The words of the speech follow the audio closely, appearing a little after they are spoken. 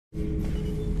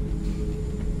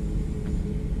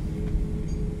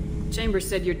Chambers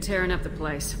said you're tearing up the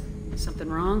place. Something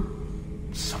wrong?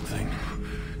 Something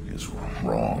is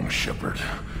wrong, Shepard.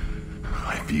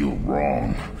 I feel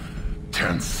wrong.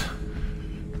 Tense.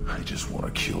 I just want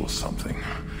to kill something.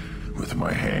 With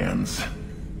my hands.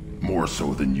 More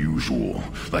so than usual.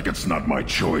 Like it's not my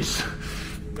choice.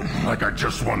 Like I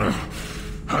just want to...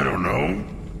 I don't know.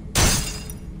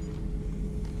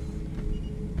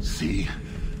 See?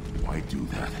 Why do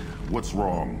that? What's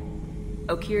wrong?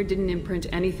 Okeer didn't imprint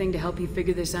anything to help you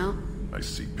figure this out? I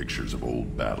see pictures of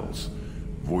old battles.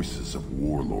 Voices of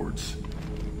warlords.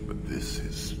 But this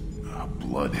is a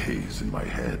blood haze in my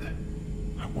head.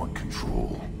 I want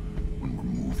control. When we're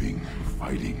moving,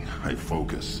 fighting, I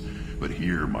focus. But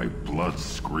here my blood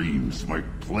screams, my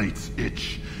plates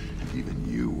itch. And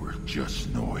even you are just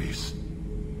noise.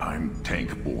 I'm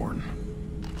tank-born.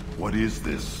 What is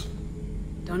this?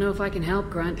 Don't know if I can help,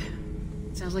 Grunt.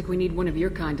 Sounds like we need one of your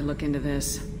kind to look into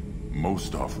this.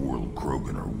 Most off-world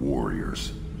krogan are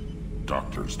warriors.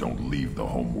 Doctors don't leave the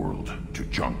homeworld to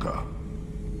Junka.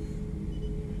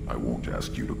 I won't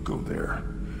ask you to go there.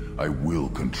 I will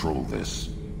control this.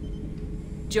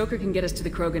 Joker can get us to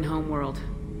the Krogan homeworld.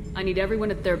 I need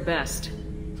everyone at their best.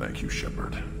 Thank you,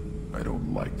 Shepard. I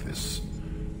don't like this.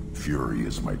 Fury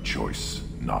is my choice,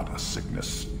 not a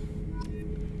sickness.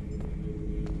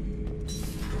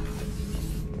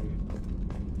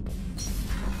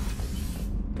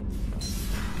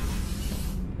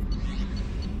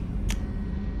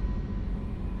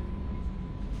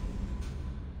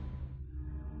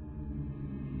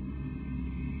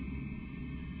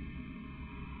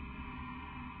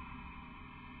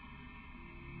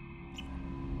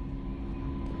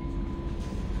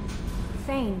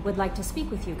 Thane would like to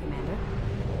speak with you, Commander.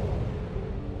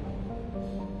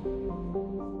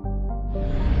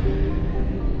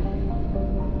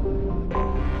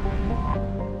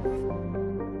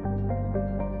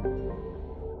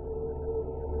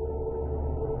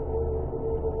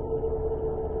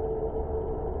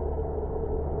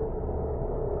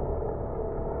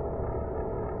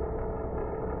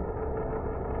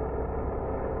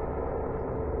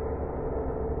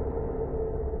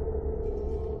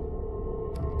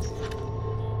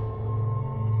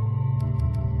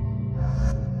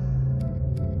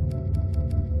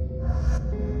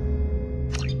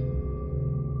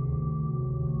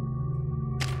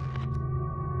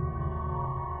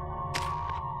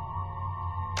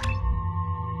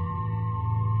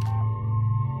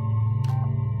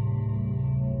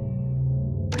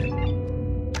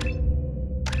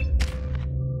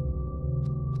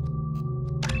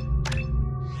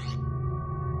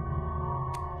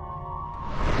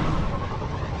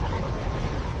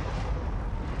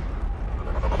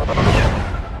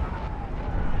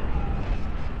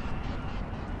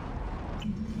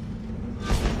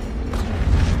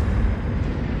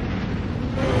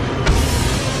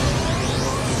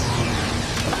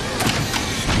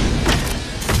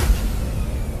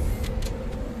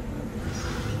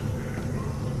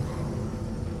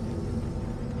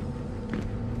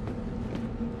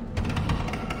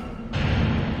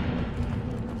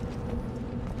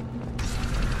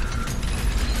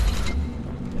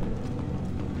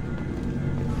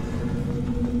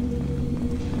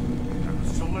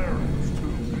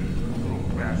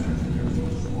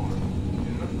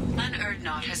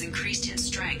 Has increased in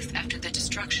strength after the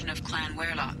destruction of Clan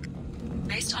Werlock.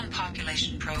 Based on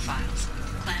population profiles,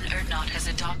 Clan Erdnot has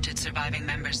adopted surviving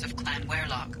members of Clan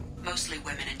Werlock, mostly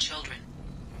women and children.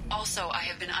 Also, I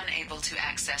have been unable to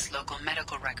access local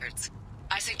medical records.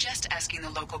 I suggest asking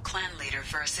the local clan leader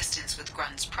for assistance with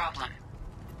Grunt's problem.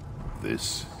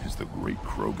 This is the great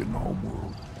Krogan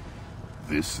homeworld.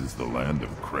 This is the land of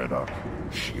Kredok,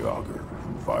 Shiagar,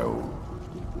 Vio.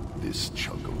 This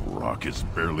chunk of rock is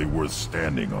barely worth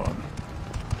standing on.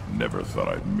 Never thought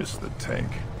I'd miss the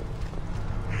tank.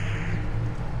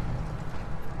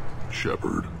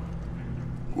 Shepard,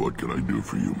 what can I do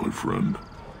for you, my friend?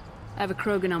 I have a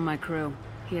Krogan on my crew.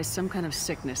 He has some kind of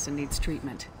sickness and needs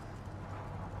treatment.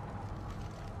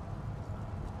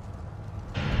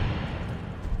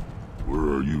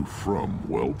 Where are you from,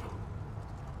 whelp?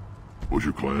 Was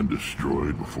your clan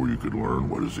destroyed before you could learn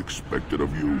what is expected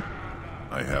of you?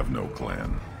 I have no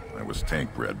clan. I was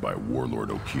tank-bred by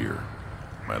Warlord Okeer.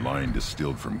 My line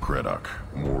distilled from Kredok,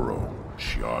 Moro,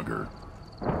 Shiagar.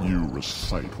 You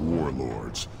recite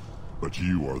warlords, but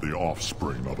you are the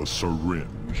offspring of a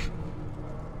syringe.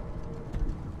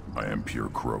 I am pure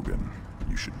Krogan.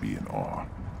 You should be in awe.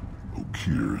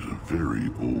 Okeer's a very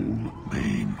old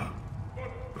name.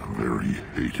 A very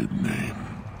hated name.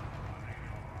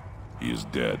 He is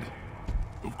dead.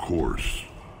 Of course.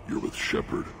 You're with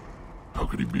Shepard. How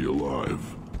could he be alive?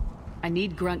 I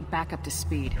need Grunt back up to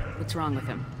speed. What's wrong with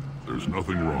him? There's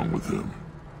nothing wrong with him.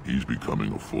 He's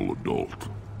becoming a full adult.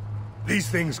 These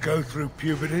things go through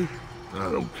puberty.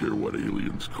 I don't care what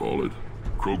aliens call it.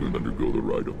 Krogan undergo the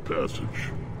rite of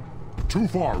passage. Too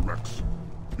far, Rex.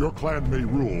 Your clan may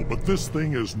rule, but this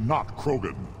thing is not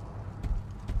Krogan.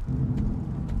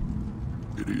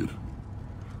 Idiot.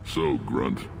 So,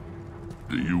 Grunt,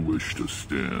 do you wish to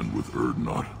stand with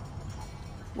Urdnot?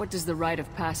 What does the rite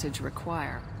of passage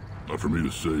require? Not for me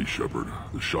to say, Shepard.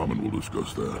 The shaman will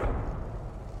discuss that.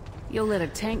 You'll let a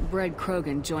tank-bred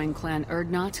Krogan join Clan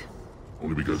Urdnot?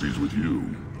 Only because he's with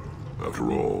you.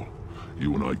 After all,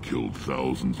 you and I killed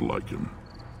thousands like him.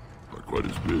 Not quite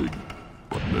as big,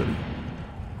 but many.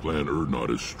 Clan Urdnot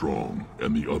is strong,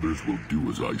 and the others will do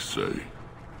as I say.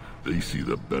 They see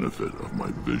the benefit of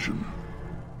my vision.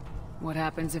 What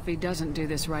happens if he doesn't do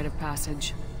this rite of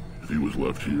passage? If he was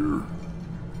left here,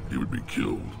 he would be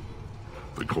killed.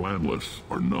 The clanless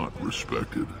are not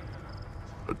respected.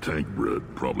 A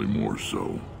tank-bred, probably more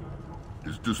so.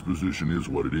 His disposition is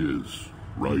what it is,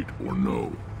 right or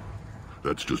no.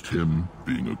 That's just him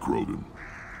being a Krogan.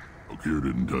 Okir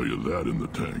didn't tell you that in the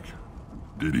tank.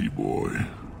 Did he, boy?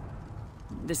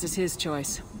 This is his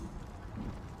choice.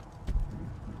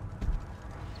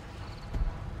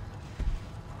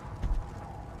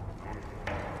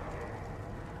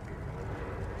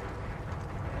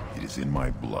 It is in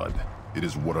my blood. It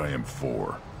is what I am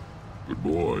for. Good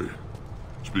boy.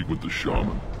 Speak with the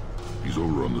shaman. He's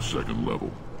over on the second level.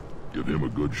 Give him a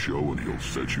good show and he'll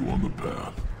set you on the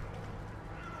path.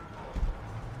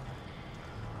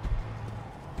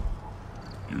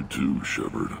 You too,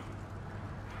 Shepard.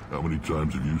 How many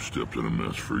times have you stepped in a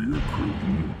mess for your crew?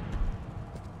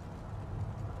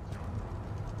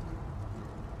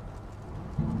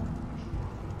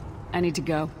 I need to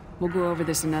go. We'll go over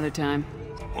this another time.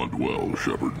 Hunt well,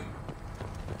 Shepard.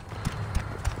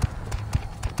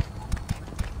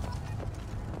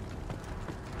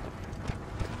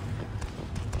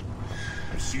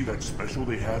 You see that special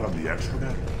they had on the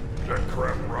extranet? That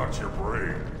crap rots your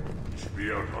brain. You should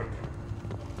be out hunting.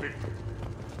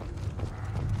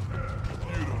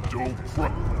 Don't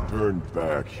front. Turn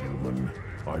back, human.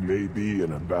 I may be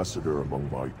an ambassador among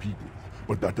my people,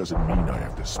 but that doesn't mean I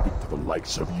have to speak to the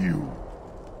likes of you.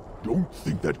 Don't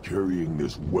think that carrying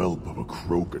this whelp of a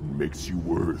krogan makes you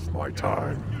worth my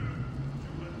time.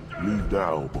 Leave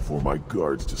now before my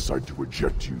guards decide to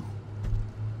eject you.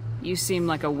 You seem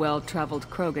like a well-traveled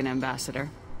Krogan ambassador.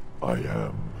 I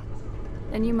am.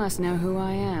 Then you must know who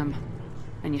I am.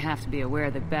 And you have to be aware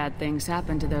that bad things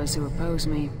happen to those who oppose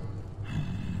me.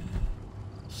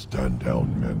 Stand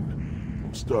down, men.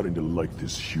 I'm starting to like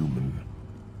this human.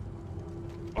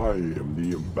 I am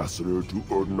the ambassador to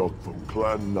Urdnot from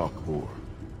Clan Nakmor.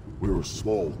 We're a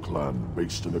small clan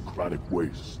based in aquatic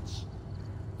wastes.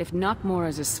 If Nakmor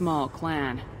is a small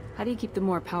clan, how do you keep the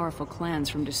more powerful clans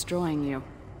from destroying you?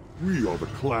 We are the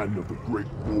clan of the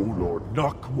great warlord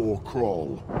Nakmor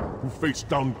Crawl, who faced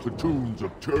down platoons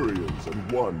of Turians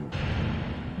and won.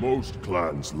 Most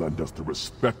clans lend us the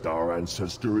respect our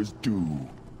ancestor is due.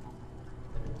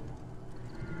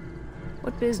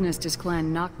 What business does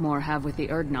Clan Nakmor have with the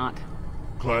Urdnot?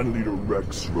 Clan leader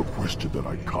Rex requested that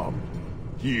I come.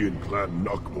 He and Clan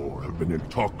Nakmor have been in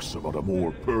talks about a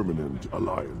more permanent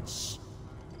alliance.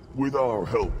 With our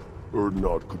help,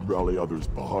 Urdnot could rally others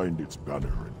behind its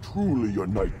banner and truly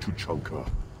unite Tuchanka,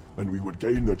 and we would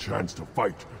gain the chance to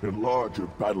fight in larger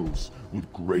battles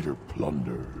with greater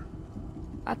plunder.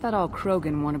 I thought all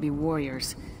Krogan want to be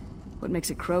warriors. What makes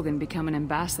a Krogan become an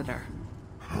ambassador?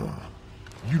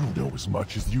 You don't know as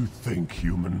much as you think,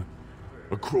 human.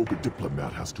 A Krogan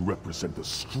diplomat has to represent the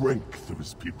strength of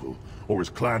his people, or his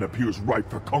clan appears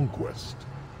ripe for conquest.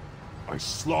 I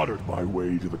slaughtered my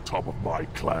way to the top of my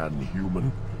clan,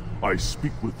 human. I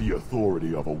speak with the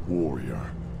authority of a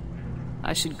warrior.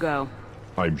 I should go.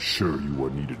 I'm sure you are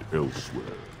needed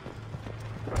elsewhere.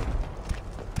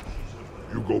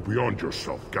 You go beyond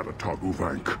yourself, Gatatog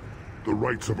Uvank. The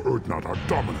rights of Urdnot are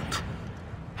dominant.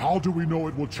 How do we know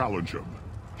it will challenge him?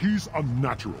 He's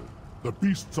unnatural. The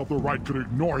beasts of the Rite could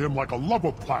ignore him like a lump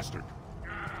of plastic.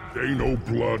 They know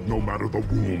blood no matter the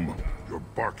womb. Your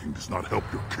barking does not help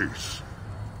your case.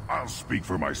 I'll speak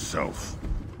for myself.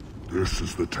 This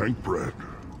is the tank bread.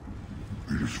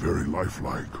 It is very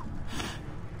lifelike.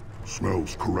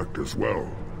 Smells correct as well.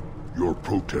 Your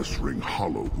protests ring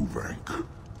hollow, Uvank.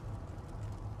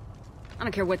 I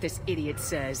don't care what this idiot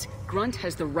says. Grunt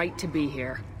has the right to be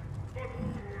here.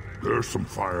 There's some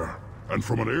fire, and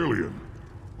from an alien.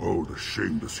 Oh, the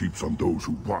shame this heaps on those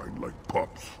who whine like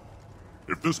pups.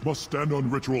 If this must stand on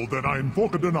ritual, then I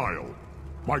invoke a denial.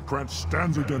 My Grant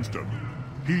stands against him.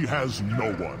 He has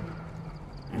no one.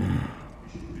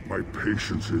 My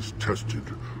patience is tested,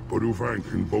 but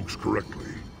Uvank invokes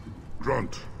correctly.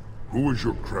 Grunt, who is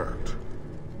your Grant?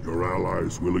 Your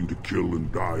allies willing to kill and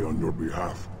die on your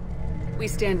behalf? We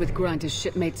stand with Grunt as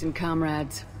shipmates and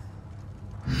comrades.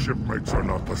 Shipmates are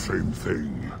not the same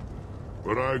thing.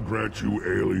 But I grant you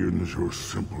aliens your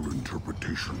simple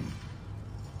interpretation.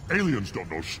 Aliens don't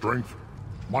know strength.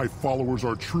 My followers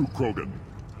are true krogan.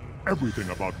 Everything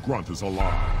about Grunt is a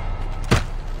lie.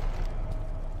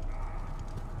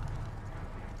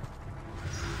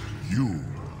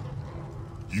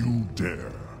 You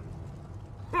dare.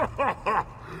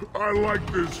 I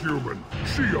like this human.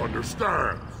 She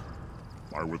understands.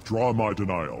 I withdraw my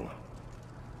denial.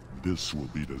 This will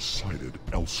be decided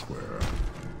elsewhere.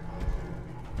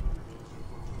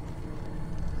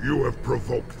 You have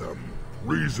provoked them.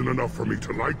 Reason enough for me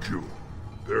to like you.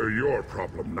 They're your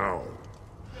problem now.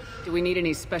 Do we need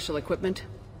any special equipment?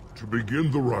 To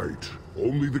begin the rite,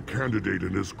 only the candidate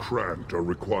and his Grant are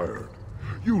required.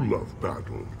 You love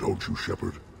battle, don't you,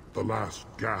 Shepard? The last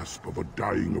gasp of a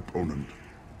dying opponent.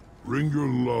 Bring your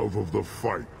love of the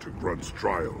fight to Grunt's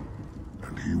trial,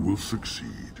 and he will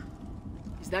succeed.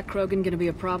 Is that krogan gonna be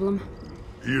a problem?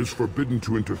 He is forbidden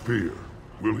to interfere,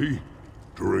 will he?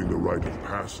 During the rite of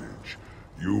passage,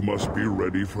 you must be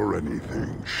ready for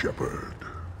anything, Shepard.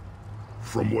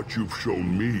 From what you've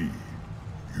shown me,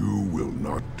 you will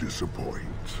not disappoint.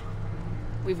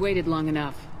 We've waited long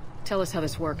enough. Tell us how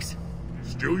this works.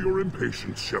 Still your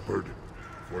impatience, Shepard.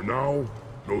 For now,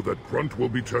 know that Grunt will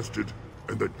be tested,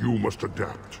 and that you must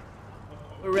adapt.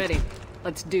 We're ready.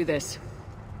 Let's do this.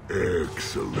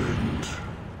 Excellent.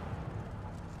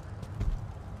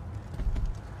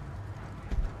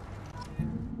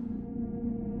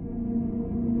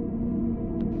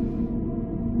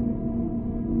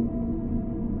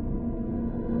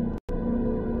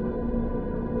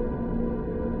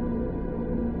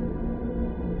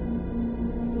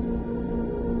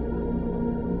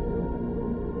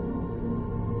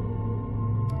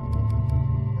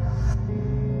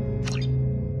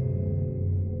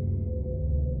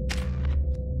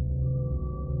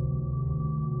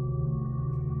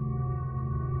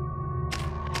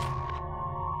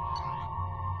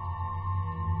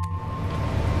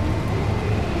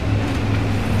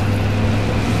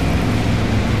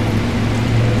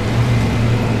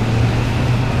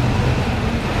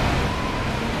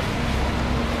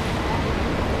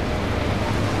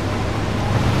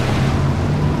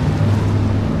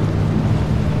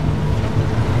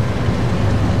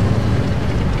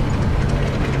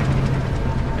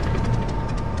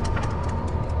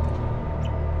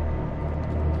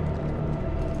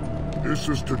 This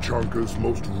is Tachanka's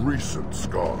most recent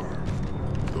scar.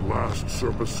 The last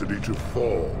surface city to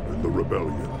fall in the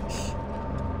rebellions.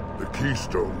 The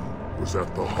Keystone was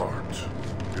at the heart.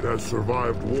 It has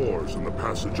survived wars and the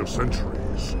passage of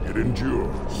centuries. It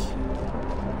endures.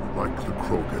 Like the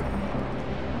krogan.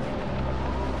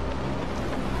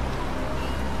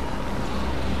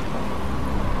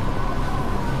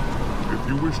 If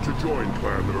you wish to join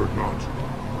Clan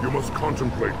Urdnot, you must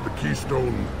contemplate the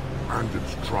Keystone and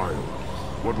its trials.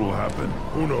 What will happen?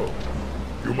 Who knows?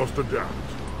 You must adapt.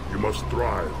 You must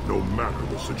thrive no matter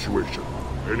the situation.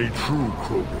 Any true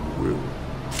krogan will.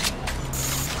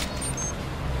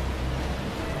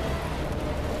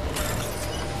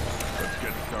 Let's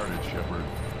get started, Shepard.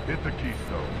 Hit the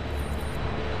Keystone.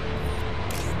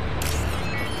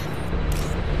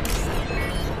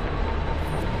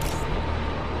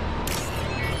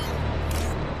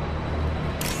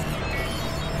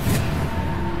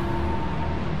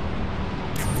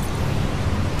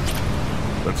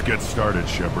 Let's get started,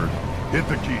 Shepard. Hit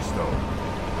the Keystone.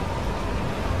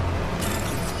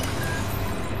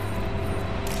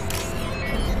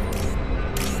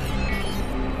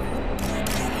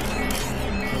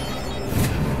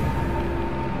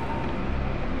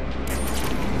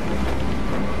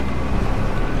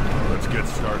 Let's get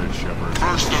started, Shepard.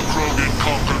 First the krogan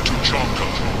conquered Tachanka,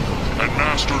 and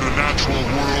mastered a natural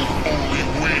world only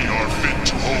we are fit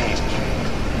to hold.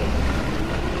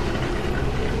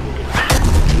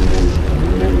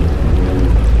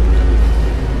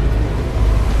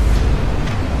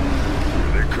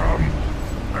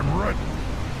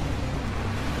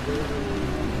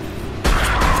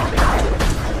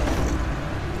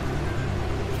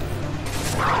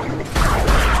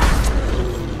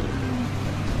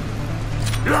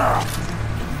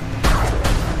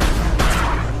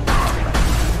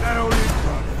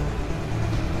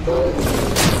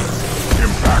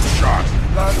 Impact shot!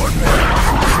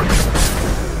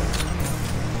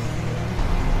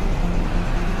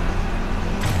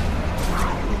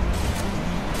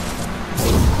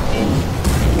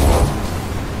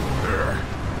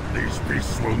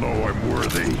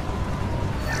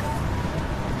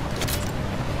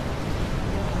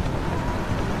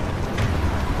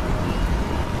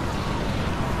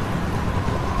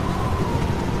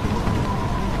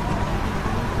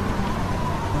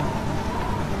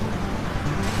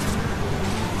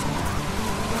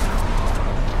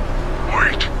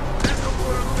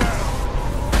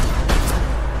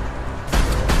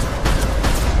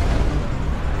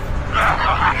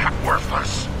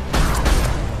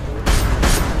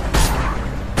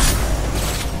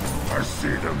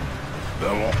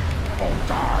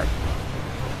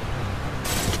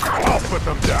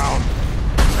 down.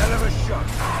 Hell of a shot.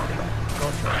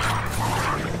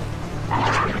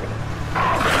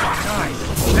 Nice.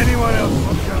 Anyone else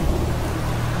will jump?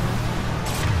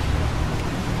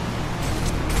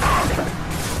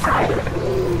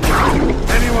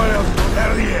 Anyone else?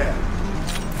 Hell yeah.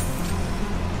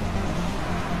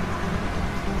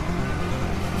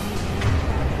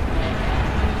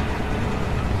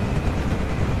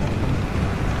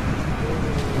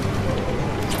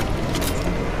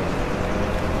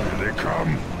 Here they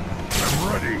come.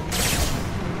 I'm ready.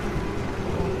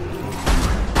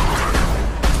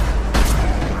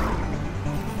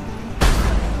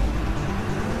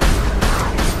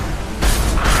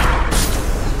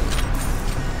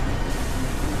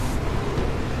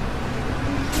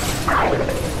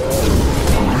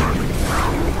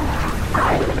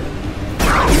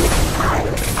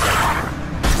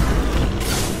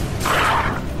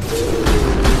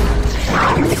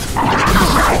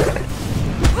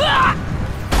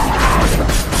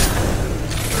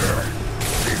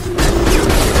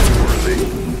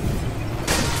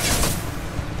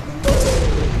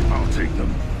 I'll take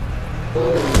them.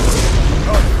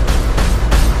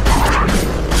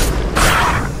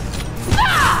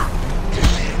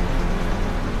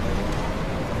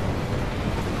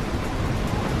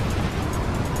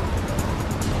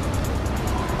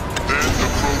 Then the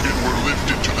krogan were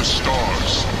lifted to the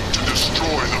stars to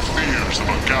destroy the fears of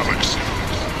a galaxy.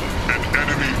 An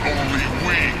enemy only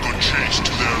we could chase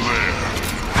to their lair.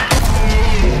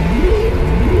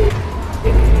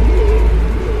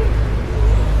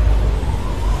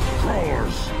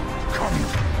 Crawlers, come.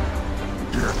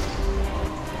 Here.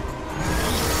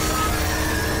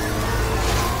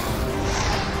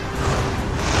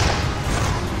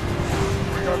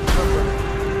 We got cover.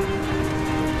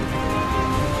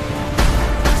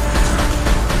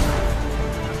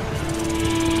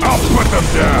 I'll put them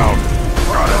down!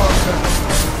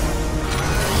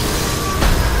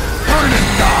 Burn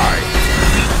and die!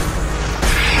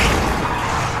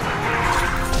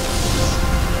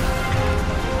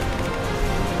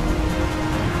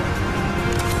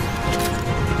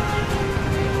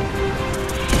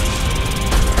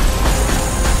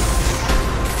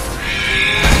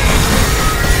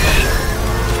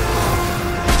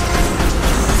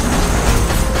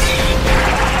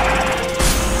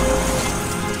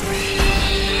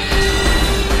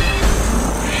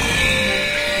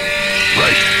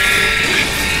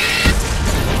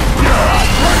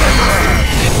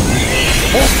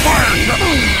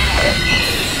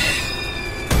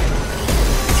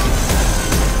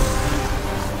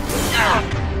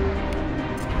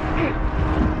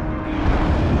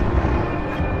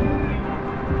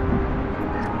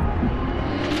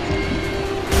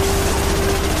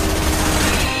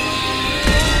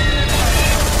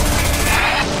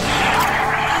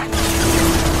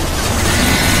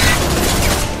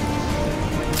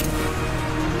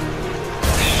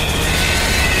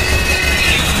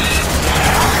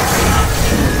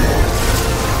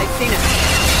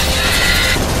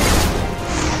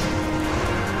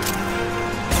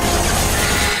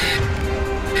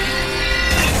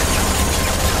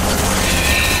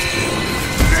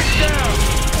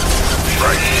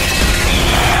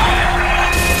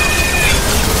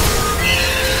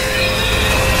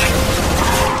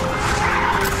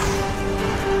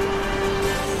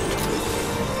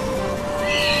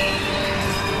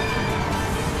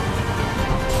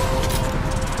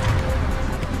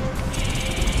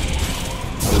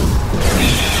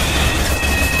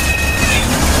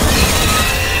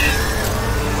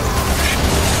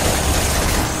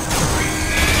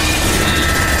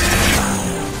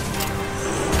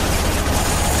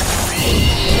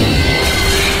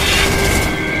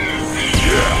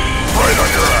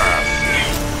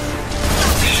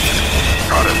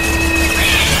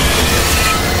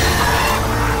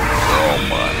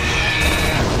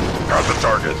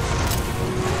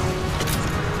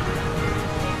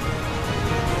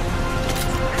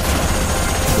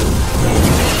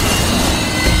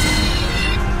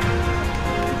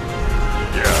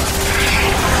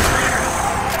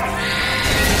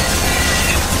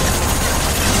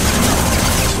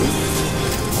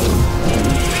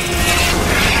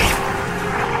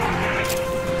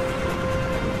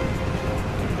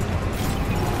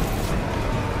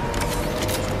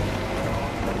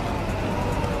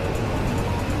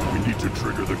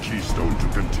 keystone to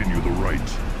continue the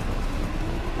rite.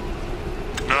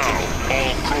 Now,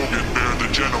 all krogan bear the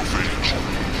genophage.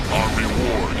 Our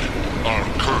reward, our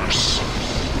curse.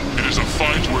 It is a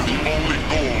fight where the only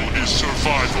goal is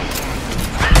survival.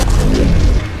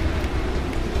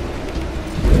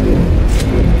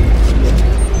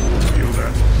 Feel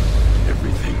that?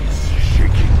 Everything is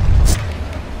shaking.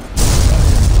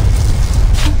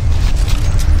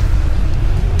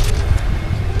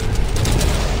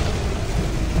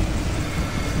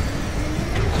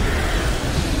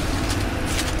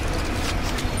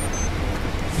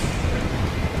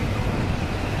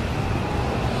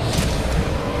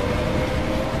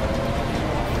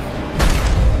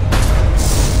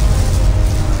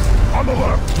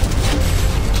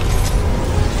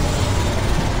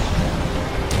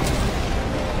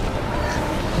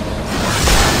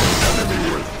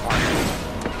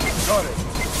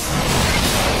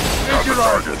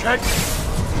 Check.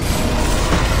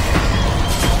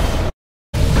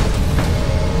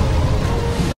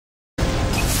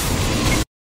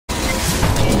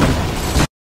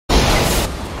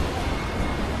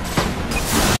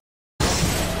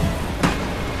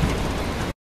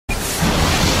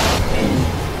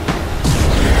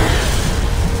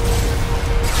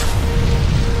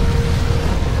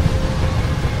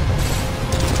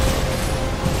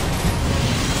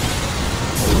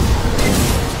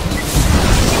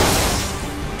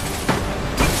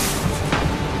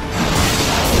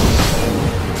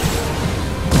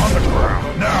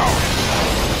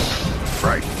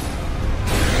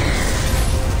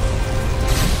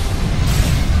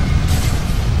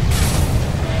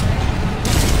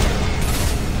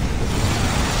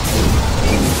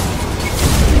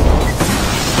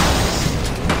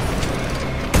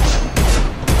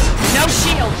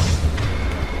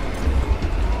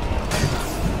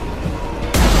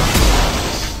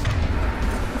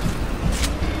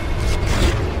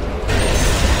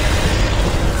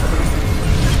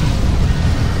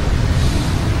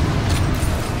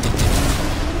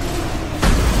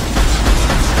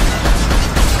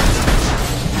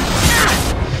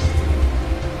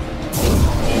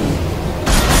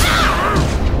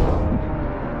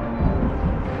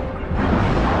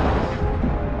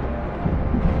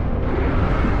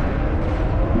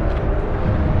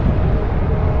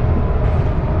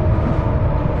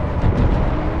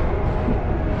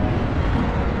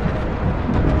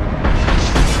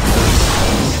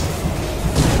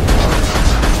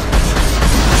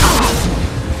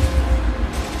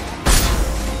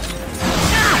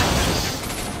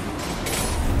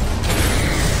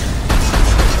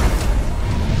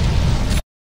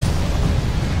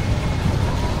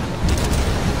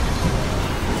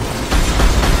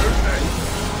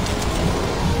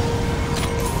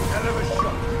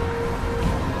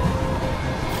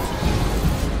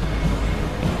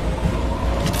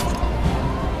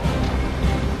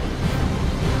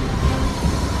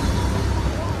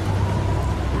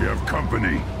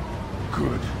 Company.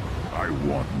 Good. I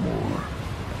want more.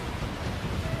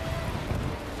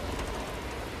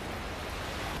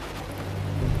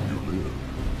 You live,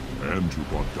 and you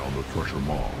brought down the Thresher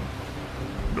Maw.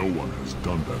 No one has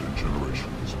done that in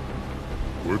generations.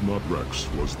 Urdnot Rex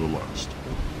was the last.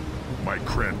 My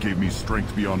Krant gave me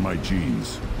strength beyond my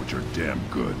genes, which are damn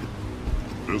good.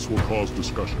 This will cause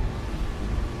discussion.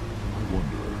 I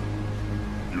wonder...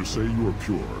 You say you are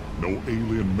pure, no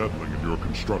alien meddling in your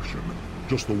construction,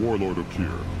 just the warlord of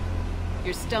Kier.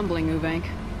 You're stumbling, Uvank.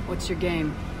 What's your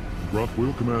game? Grunt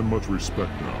will command much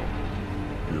respect now.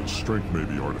 His strength may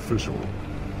be artificial,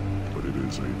 but it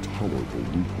is a tolerable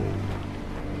loophole.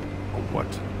 A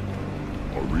what?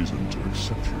 A reason to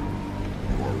accept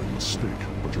you. You are a mistake,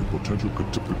 but your potential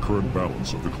could tip the current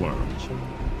balance of the clans.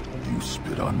 You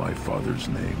spit on my father's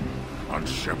name, on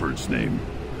Shepard's name,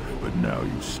 but now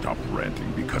you stop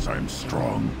ranting because I'm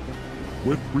strong.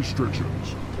 With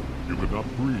restrictions. You could not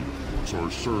breathe, or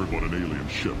serve on an alien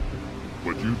ship,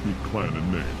 but you'd be clan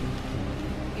in name.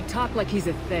 You talk like he's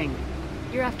a thing.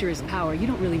 You're after his power. You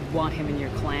don't really want him in your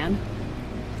clan.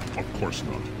 Of course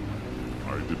not.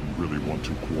 I didn't really want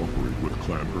to cooperate with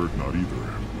Clan Urdnot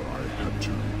either, but I had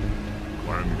to.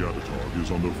 Clan Gatatog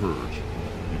is on the verge,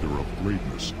 either of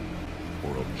greatness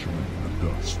or of joining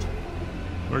the dust.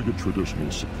 I get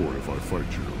traditional support if I fight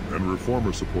you, and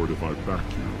reformer support if I back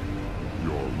you.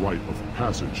 Your rite of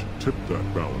passage tipped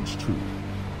that balance too.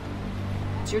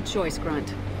 It's your choice,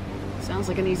 Grunt. Sounds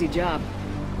like an easy job.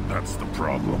 That's the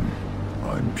problem.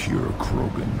 I'm pure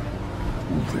krogan.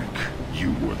 Uvik,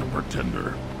 you were the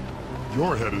pretender.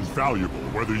 Your head is valuable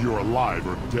whether you're alive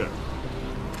or dead.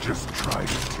 Just try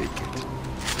to take it.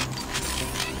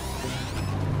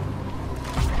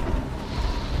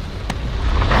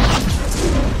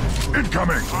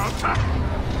 Incoming!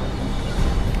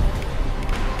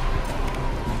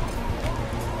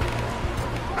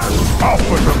 I'll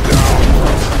put them down!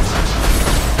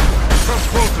 Come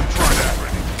close and try that!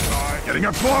 Getting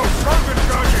up close! Krogan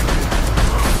charging!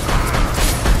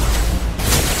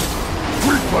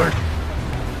 Weak flank!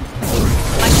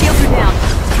 My shields are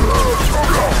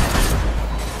down.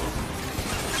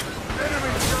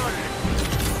 Enemy charging!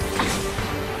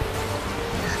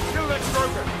 Kill that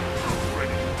Krogan!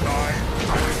 Ready to die?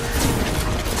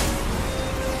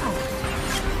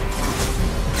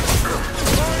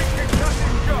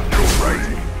 You're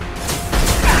ready!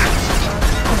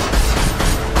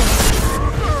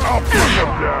 I'll put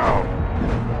them down!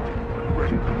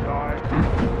 Ready to die?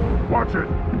 Watch it!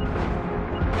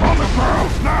 On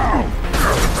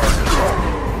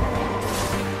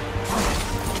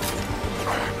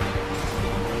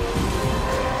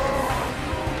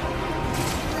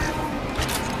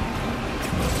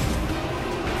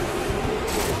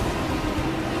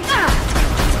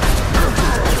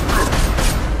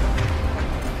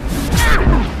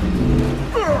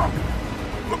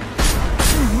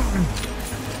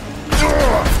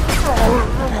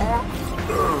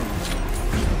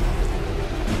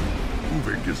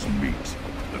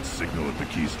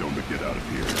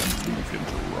here and leave him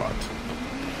to rot.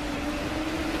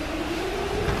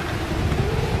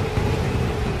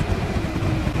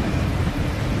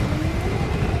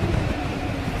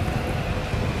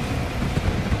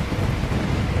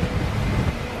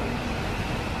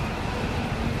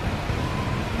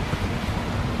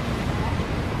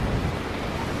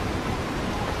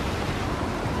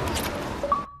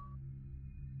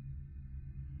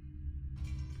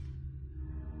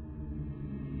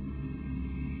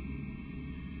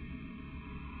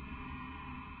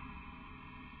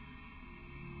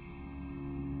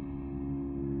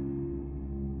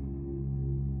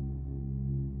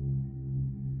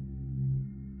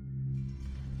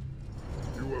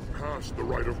 Passed the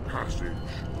rite of passage,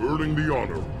 earning the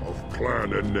honor of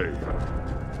clan and name.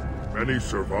 Many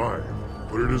survive,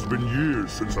 but it has been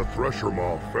years since a Thresher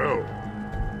Maw fell.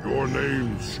 Your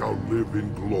names shall live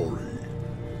in glory.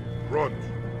 Grunt,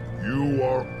 you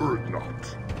are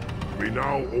Urdnot. We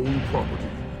now own property.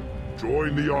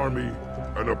 Join the army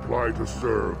and apply to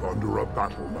serve under a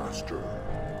battle master.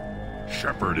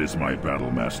 Shepard is my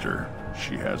battle master.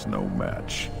 She has no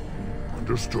match.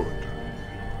 Understood.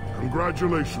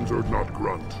 Congratulations, Urdnot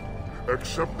Grunt.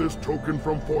 Accept this token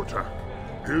from Fortak.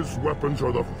 His weapons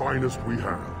are the finest we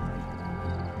have.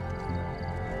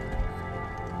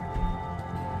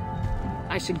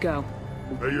 I should go.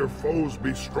 May your foes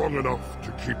be strong enough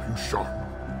to keep you sharp.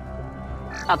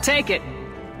 I'll take it.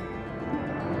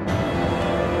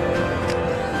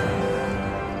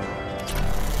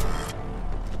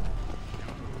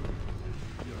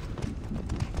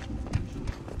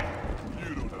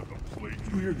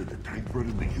 You hear that the tank bred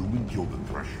and the human killed the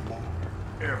Thresher Maw?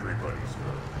 Everybody's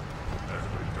hurt. That's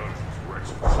what it does, is Rex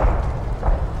himself.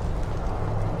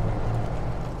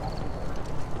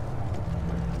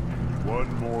 One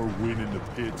more win in the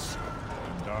pits,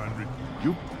 and I'm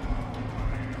You...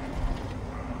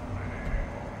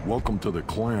 Welcome to the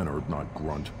clan, Urdnot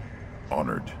Grunt.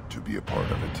 Honored to be a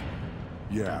part of it.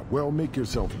 Yeah, well, make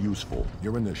yourself useful.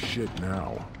 You're in the shit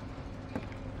now.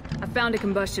 I found a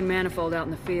combustion manifold out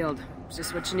in the field. Is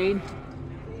this what you need?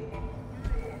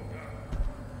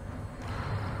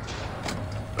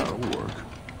 That'll work.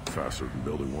 Faster than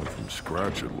building one from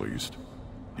scratch, at least.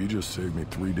 You just saved me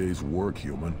 3 days' work,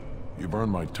 human. You've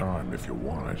earned my time if you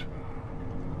want it.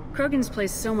 Krogan's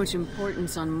placed so much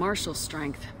importance on martial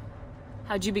strength.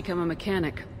 How'd you become a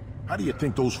mechanic? How do you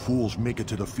think those fools make it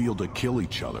to the field to kill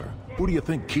each other? Who do you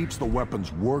think keeps the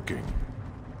weapons working?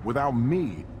 Without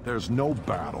me, there's no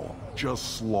battle,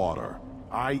 just slaughter.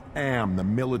 I am the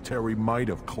military might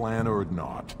of Clan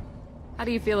Urdnot. How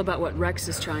do you feel about what Rex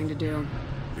is trying to do?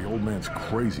 The old man's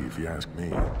crazy if you ask me,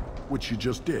 which you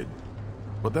just did.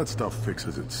 But that stuff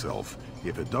fixes itself.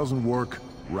 If it doesn't work,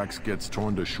 Rex gets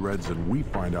torn to shreds and we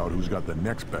find out who's got the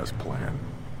next best plan.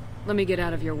 Let me get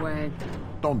out of your way.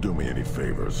 Don't do me any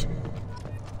favors.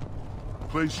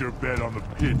 Place your bet on the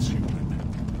pits, human.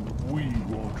 We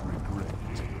won't regret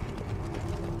it.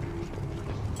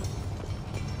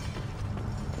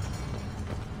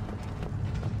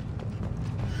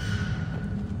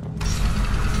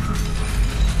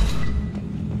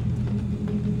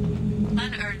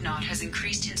 Clan Urdnot has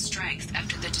increased in strength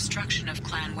after the destruction of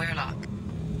Clan Werlock.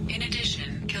 In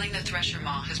addition, killing the Thresher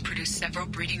Maw has produced several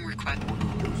breeding requests.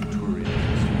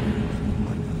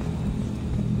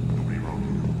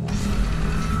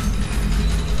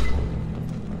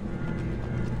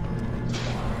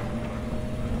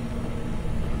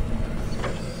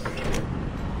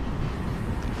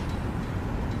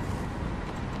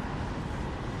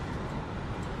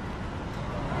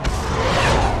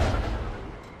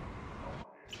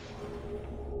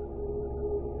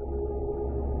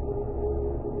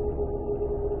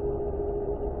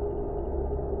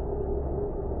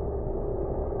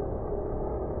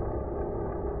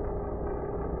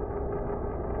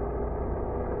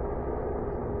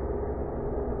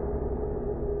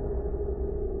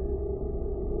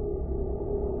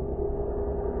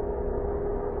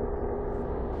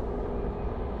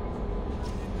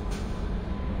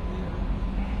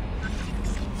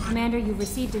 Commander, you've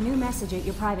received a new message at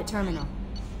your private terminal.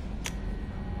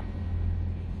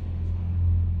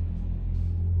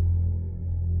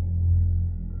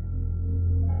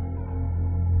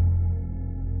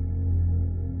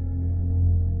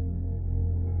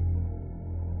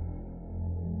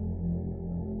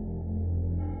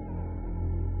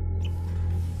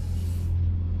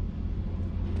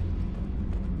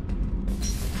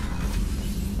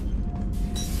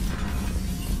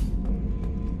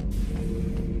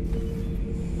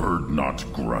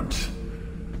 Urdnot Grunt.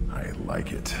 I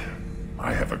like it.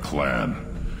 I have a clan.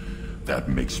 It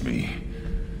makes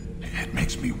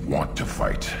me want to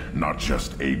fight, not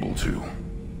just able to.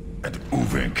 And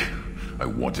Uvink, I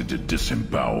wanted to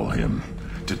disembowel him,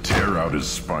 to tear out his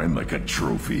spine like a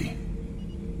trophy.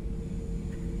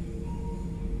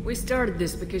 We started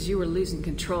this because you were losing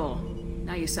control.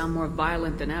 Now you sound more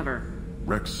violent than ever.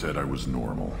 Rex said I was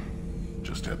normal.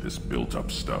 Just had this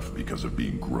built-up stuff because of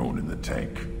being grown in the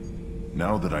tank.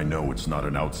 Now that I know it's not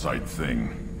an outside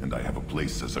thing, and I have a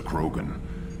place as a krogan,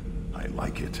 I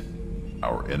like it.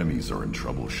 Our enemies are in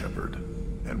trouble, Shepard,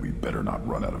 and we better not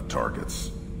run out of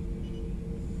targets.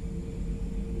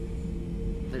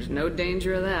 There's no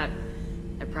danger of that.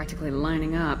 They're practically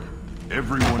lining up.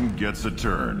 Everyone gets a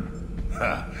turn.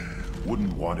 Ha!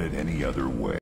 Wouldn't want it any other way.